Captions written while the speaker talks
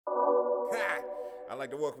I'd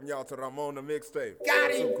like to welcome y'all to Ramón the Mixape.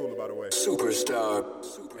 Got it. SoupKoola, by the way. Superstar.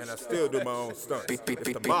 And I still do my own stunts. It's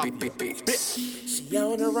the mafia. She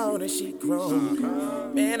on her own and she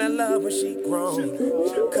grown. Man, I love when she grown.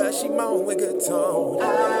 Cause she moan with good tone.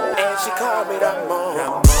 And she called me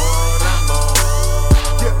Ramón.